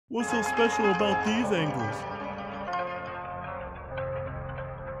What's so special about these angles?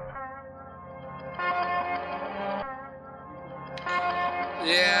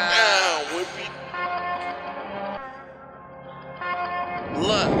 Yeah.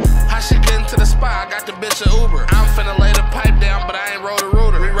 Look, how she get into the spot? I got the bitch an Uber. I'm finna lay the pipe down, but I ain't roll the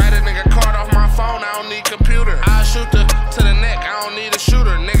router. Rewrite a nigga card off my phone, I don't need computer. I'll shoot the to the neck, I don't need a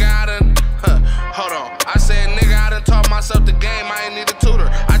shooter. Nigga, I done, hold on. I said, nigga, I done taught myself the game, I ain't need a tutor.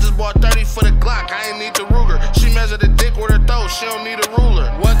 I just bought 30 for the Glock, I ain't need the Ruger. She measured the dick with her throat, she don't need a ruler.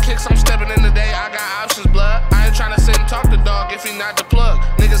 What kicks I'm stepping in today? I got options, blood. I ain't tryna sit and talk to dog if he not the plug.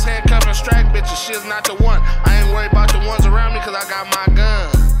 Niggas handcuff and strike bitches, she is not the one. I ain't worried about the ones around me cause I got my gun.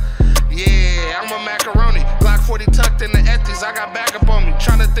 Yeah, I'm a macaroni. Glock 40 tucked in the ethies, I got backup on me.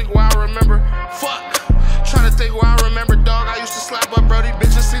 Tryna think why I remember. Fuck. Tryna think why I remember, dog. I used to slap up Brody.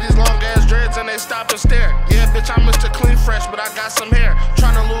 Bitches see these long ass dreads and they stop and stare. Yeah, bitch, I'm Mr. Clean Fresh, but I got some hair.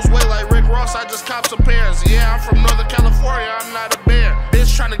 Tryna lose weight like Rick Ross, I just copped some pairs. Yeah, I'm from Northern California, I'm not a bear.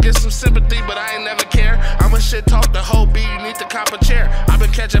 Bitch tryna get some sympathy, but I ain't never care. I'm a shit talk the whole beat, you need to cop a chair. I've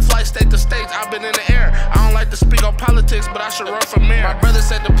been catching flights state to state, I've been in the air. I don't like to speak on politics, but I should run for mayor. My brother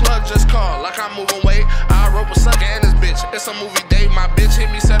said the plug just called, like I'm moving weight. I rope a sucker and his bitch. It's a movie date, my bitch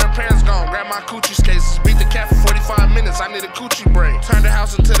hit me, said her parents gone. Grab my coochie cases, beat the cat for 45 minutes, I need a coochie break. Turn the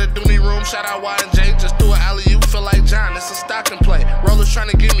house into the Dooney room, shout out Y&J. Just threw an alley-oop, feel like John, it's a Stockton play. Rollers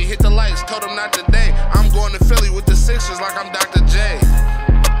tryna get me, hit the lights, told them not today. I'm going to Philly with the Sixers like I'm Dr. J.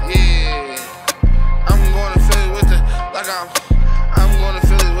 Yeah, I'm going to Philly with the, like I'm going to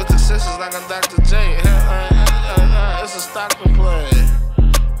Philly with the Sixers like I'm Dr. J. It's a Stockton play.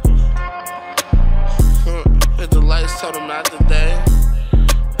 Hit the lights, told them not today.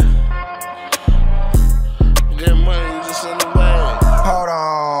 Get money, you just in the way. Hold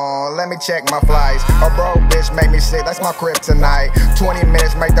on, let me check my flights. A broke bitch make me sick, that's my kryptonite. 20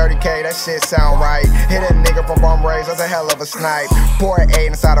 minutes make 30K, that shit sound right. Hit a nigga from Bum Rays, that's a hell of a snipe. Pour an 8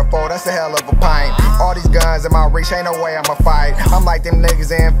 inside a 4, that's a hell of a pint. All these guns in my reach, ain't no way I'ma fight. I'm like them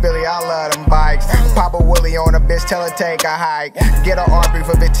niggas in Philly, I love them bikes. Pop a Willie on a bitch, tell her take a hike. Get a RP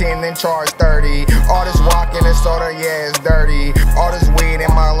for 15, then charge 30. All this walking and soda, yeah, it's dirty. All this weed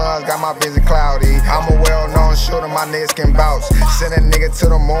in my lungs got my vision cloudy. I'm a well-known shooter, my niggas can bounce. Send a nigga to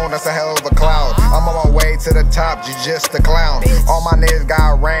the moon, that's a hell of a cloud. I'm on my way to the top, you just a clown. All my niggas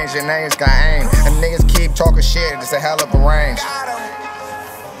got range and names got aim. And niggas keep talking shit, it's a hell of a range.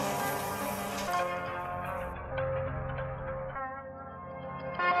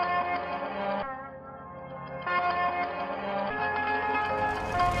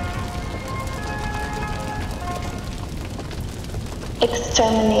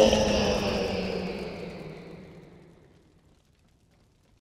 Exterminate.